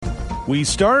We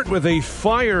start with a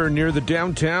fire near the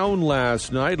downtown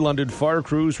last night. London fire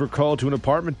crews were called to an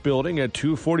apartment building at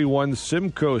 241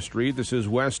 Simcoe Street. This is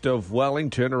west of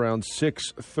Wellington around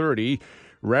 6:30.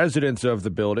 Residents of the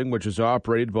building, which is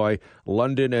operated by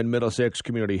London and Middlesex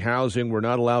Community Housing, were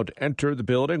not allowed to enter the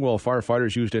building while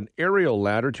firefighters used an aerial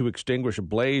ladder to extinguish a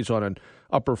blaze on an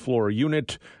upper floor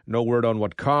unit. No word on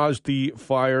what caused the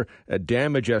fire. A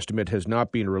damage estimate has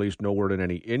not been released. No word on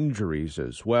any injuries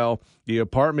as well. The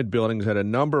apartment buildings had a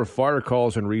number of fire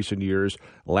calls in recent years.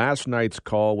 Last night's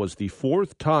call was the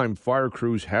fourth time fire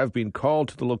crews have been called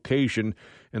to the location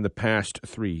in the past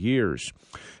 3 years.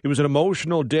 It was an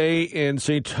emotional day in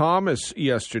St. Thomas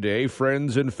yesterday.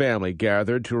 Friends and family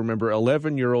gathered to remember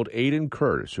 11-year-old Aiden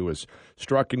Curtis, who was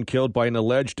struck and killed by an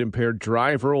alleged impaired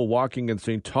driver while walking in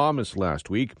St. Thomas last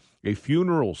week. A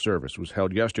funeral service was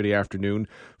held yesterday afternoon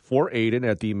for Aiden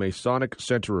at the Masonic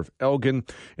Center of Elgin,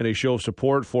 and a show of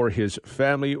support for his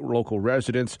family. Local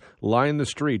residents lined the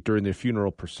street during the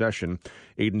funeral procession.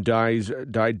 Aiden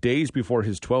died days before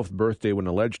his 12th birthday when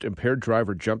an alleged impaired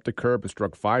driver jumped the curb and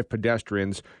struck 5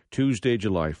 pedestrians Tuesday,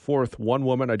 July 4th. One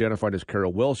woman, identified as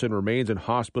Carol Wilson, remains in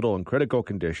hospital in critical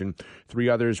condition. 3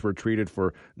 others were treated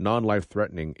for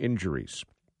non-life-threatening injuries.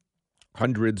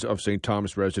 Hundreds of St.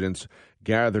 Thomas residents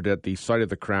gathered at the site of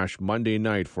the crash Monday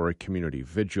night for a community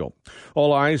vigil.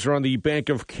 All eyes are on the Bank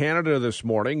of Canada this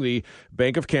morning. The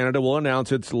Bank of Canada will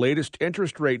announce its latest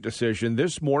interest rate decision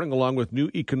this morning, along with new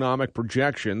economic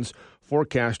projections.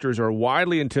 Forecasters are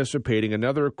widely anticipating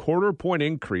another quarter-point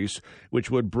increase,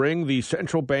 which would bring the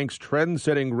central bank's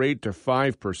trend-setting rate to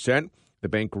 5%. The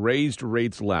bank raised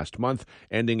rates last month,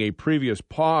 ending a previous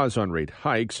pause on rate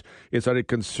hikes. It cited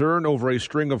concern over a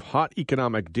string of hot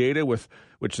economic data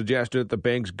which suggested that the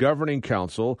bank's governing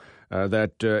council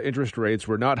that interest rates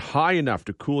were not high enough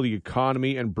to cool the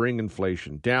economy and bring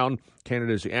inflation down.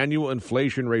 Canada's annual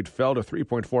inflation rate fell to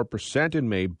 3.4% in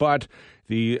May, but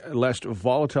the less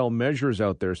volatile measures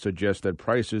out there suggest that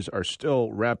prices are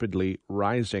still rapidly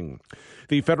rising.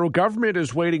 The federal government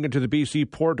is wading into the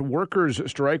BC port workers'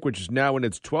 strike, which is now in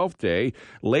its 12th day.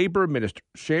 Labour Minister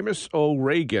Seamus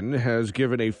O'Regan has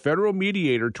given a federal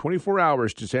mediator 24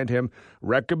 hours to send him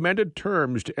recommended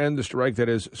terms to end the strike that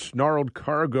has snarled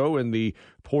cargo in the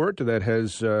port that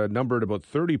has numbered about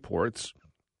 30 ports.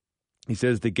 He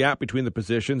says the gap between the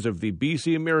positions of the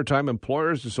BC Maritime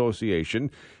Employers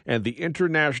Association and the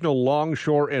International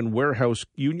Longshore and Warehouse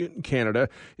Union in Canada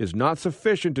is not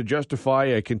sufficient to justify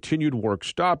a continued work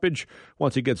stoppage.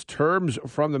 Once he gets terms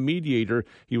from the mediator,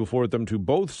 he will forward them to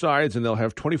both sides, and they'll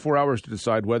have 24 hours to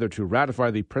decide whether to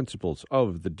ratify the principles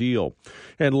of the deal.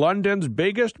 And London's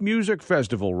biggest music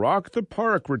festival, Rock the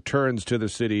Park, returns to the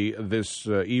city this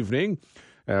evening.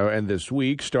 And this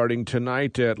week, starting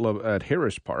tonight at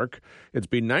Harris Park. It's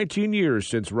been 19 years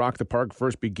since Rock the Park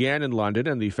first began in London,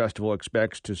 and the festival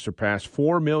expects to surpass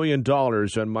 $4 million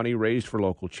on money raised for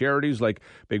local charities like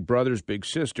Big Brothers Big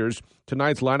Sisters.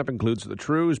 Tonight's lineup includes The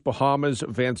Trews, Bahamas,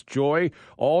 Vance Joy,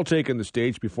 all taking the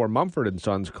stage before Mumford &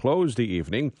 Sons close the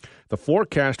evening. The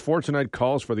forecast for tonight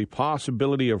calls for the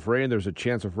possibility of rain. There's a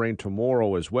chance of rain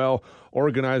tomorrow as well.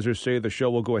 Organizers say the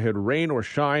show will go ahead rain or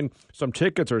shine. Some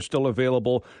tickets are still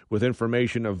available, with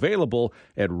information available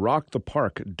at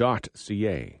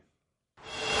rockthepark.ca.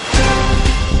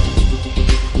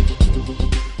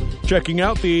 Checking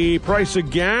out the price of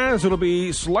gas. It'll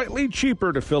be slightly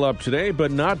cheaper to fill up today,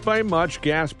 but not by much.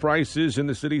 Gas prices in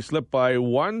the city slipped by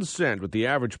 1 cent, with the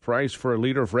average price for a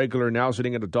liter of regular now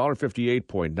sitting at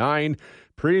 $1.58.9.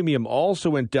 Premium also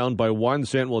went down by 1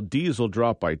 cent, while diesel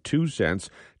dropped by 2 cents.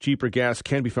 Cheaper gas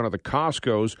can be found at the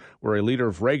Costco's, where a liter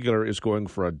of regular is going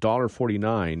for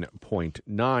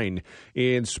 $1.49.9.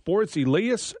 In sports,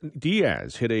 Elias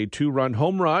Diaz hit a 2-run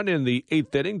home run in the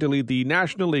 8th inning to lead the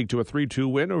National League to a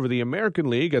 3-2 win over the American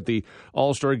League at the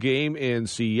All-Star Game in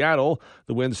Seattle.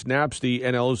 The win snaps the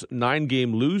NL's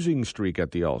 9-game losing streak at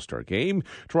the All-Star Game.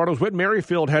 Toronto's Whit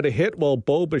Merrifield had a hit, while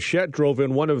Bo Bichette drove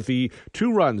in one of the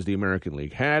 2 runs the American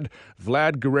League had.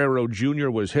 Vlad Guerrero Jr.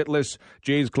 was hitless.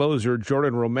 Jays closer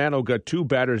Jordan Romano got 2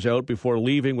 batters out before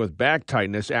leaving with back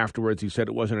tightness. Afterwards, he said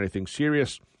it wasn't anything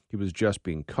serious. He was just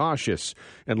being cautious.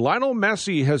 And Lionel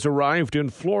Messi has arrived in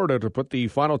Florida to put the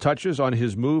final touches on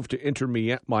his move to Inter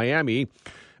Miami.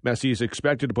 Messi is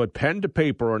expected to put pen to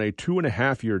paper on a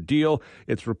 2.5-year deal.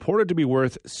 It's reported to be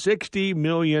worth $60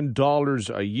 million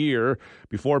a year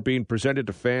before being presented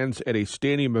to fans at a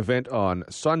stadium event on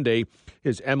Sunday.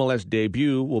 His MLS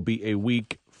debut will be a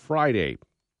week Friday.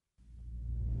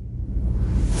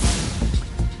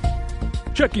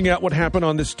 Checking out what happened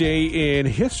on this day in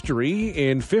history.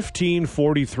 In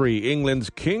 1543, England's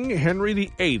King Henry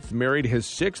VIII married his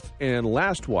sixth and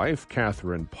last wife,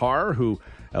 Catherine Parr, who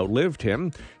outlived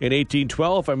him. In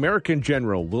 1812, American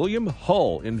General William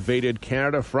Hull invaded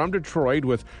Canada from Detroit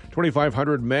with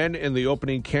 2,500 men in the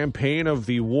opening campaign of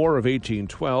the War of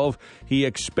 1812. He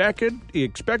expected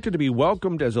to be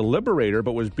welcomed as a liberator,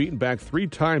 but was beaten back 3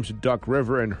 times at Duck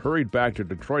River and hurried back to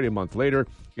Detroit a month later.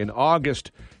 In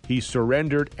August, he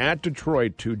surrendered at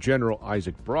Detroit to General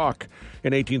Isaac Brock.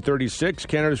 In 1836,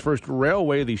 Canada's first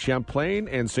railway, the Champlain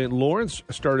and St. Lawrence,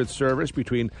 started service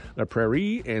between La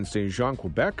Prairie and Saint Jean,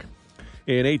 Quebec.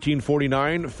 In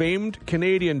 1849, famed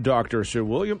Canadian doctor Sir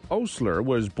William Osler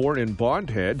was born in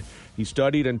Bondhead. He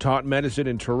studied and taught medicine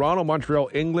in Toronto, Montreal,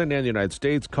 England, and the United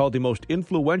States. Called the most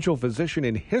influential physician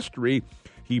in history,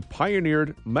 he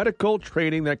pioneered medical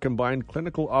training that combined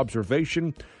clinical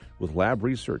observation with lab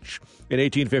research. In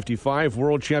 1855,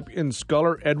 world champion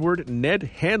sculler Edward Ned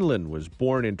Hanlon was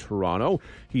born in Toronto.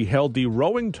 He held the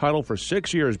rowing title for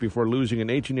 6 years before losing in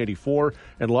 1884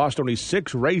 and lost only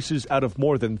 6 races out of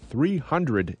more than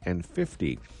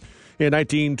 350. In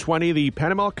 1920, the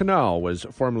Panama Canal was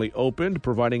formally opened,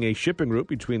 providing a shipping route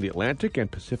between the Atlantic and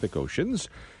Pacific Oceans.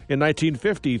 In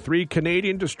 1950, 3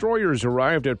 Canadian destroyers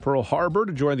arrived at Pearl Harbor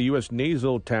to join the U.S.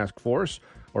 Naval Task Force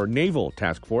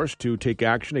to take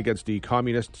action against the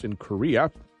communists in Korea.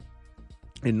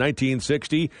 In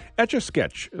 1960,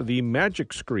 Etch-a-Sketch, the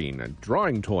magic screen, a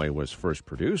drawing toy, was first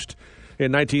produced.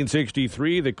 In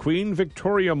 1963, the Queen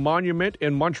Victoria Monument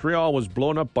in Montreal was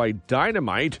blown up by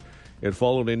dynamite. It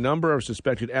followed a number of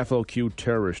suspected FLQ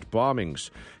terrorist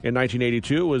bombings. In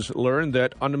 1982, it was learned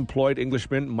that unemployed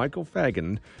Englishman Michael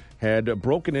Fagan had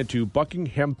broken into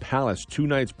Buckingham Palace 2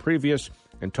 nights previous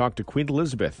and talked to Queen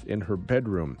Elizabeth in her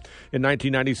bedroom. In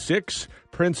 1996,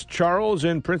 Prince Charles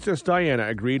and Princess Diana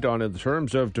agreed on the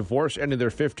terms of divorce ending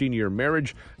their 15-year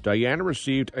marriage. Diana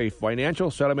received a financial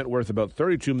settlement worth about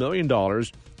 $32 million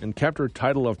and kept her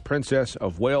title of Princess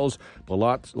of Wales, but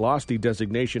lost the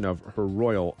designation of Her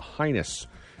Royal Highness.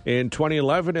 In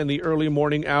 2011, in the early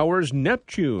morning hours,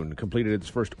 Neptune completed its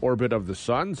first orbit of the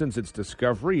Sun since its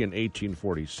discovery in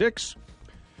 1846.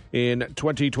 In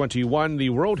 2021, the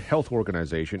World Health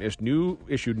Organization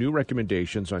issued new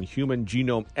recommendations on human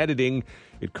genome editing.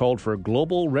 It called for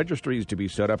global registries to be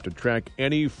set up to track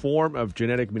any form of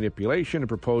genetic manipulation and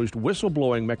proposed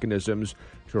whistleblowing mechanisms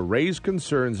to raise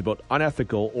concerns about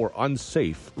unethical or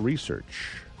unsafe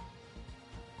research.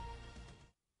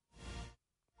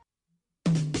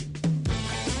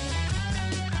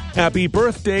 Happy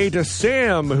birthday to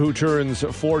Sam, who turns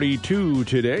 42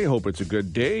 today. Hope it's a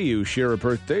good day. You share a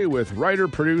birthday with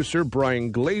writer-producer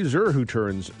Brian Glazer, who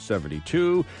turns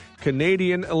 72.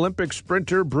 Canadian Olympic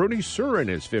sprinter Bruni Surin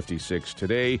is 56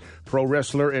 today. Pro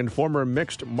wrestler and former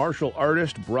mixed martial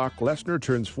artist Brock Lesnar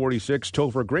turns 46.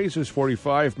 Topher Grace is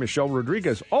 45. Michelle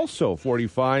Rodriguez also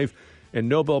 45. And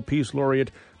Nobel Peace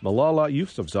Laureate Malala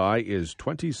Yousafzai is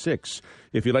 26.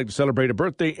 If you'd like to celebrate a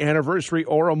birthday, anniversary,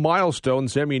 or a milestone,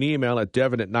 send me an email at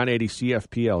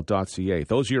devon@980cfpl.ca.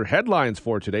 Those are your headlines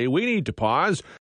for today. We need to pause.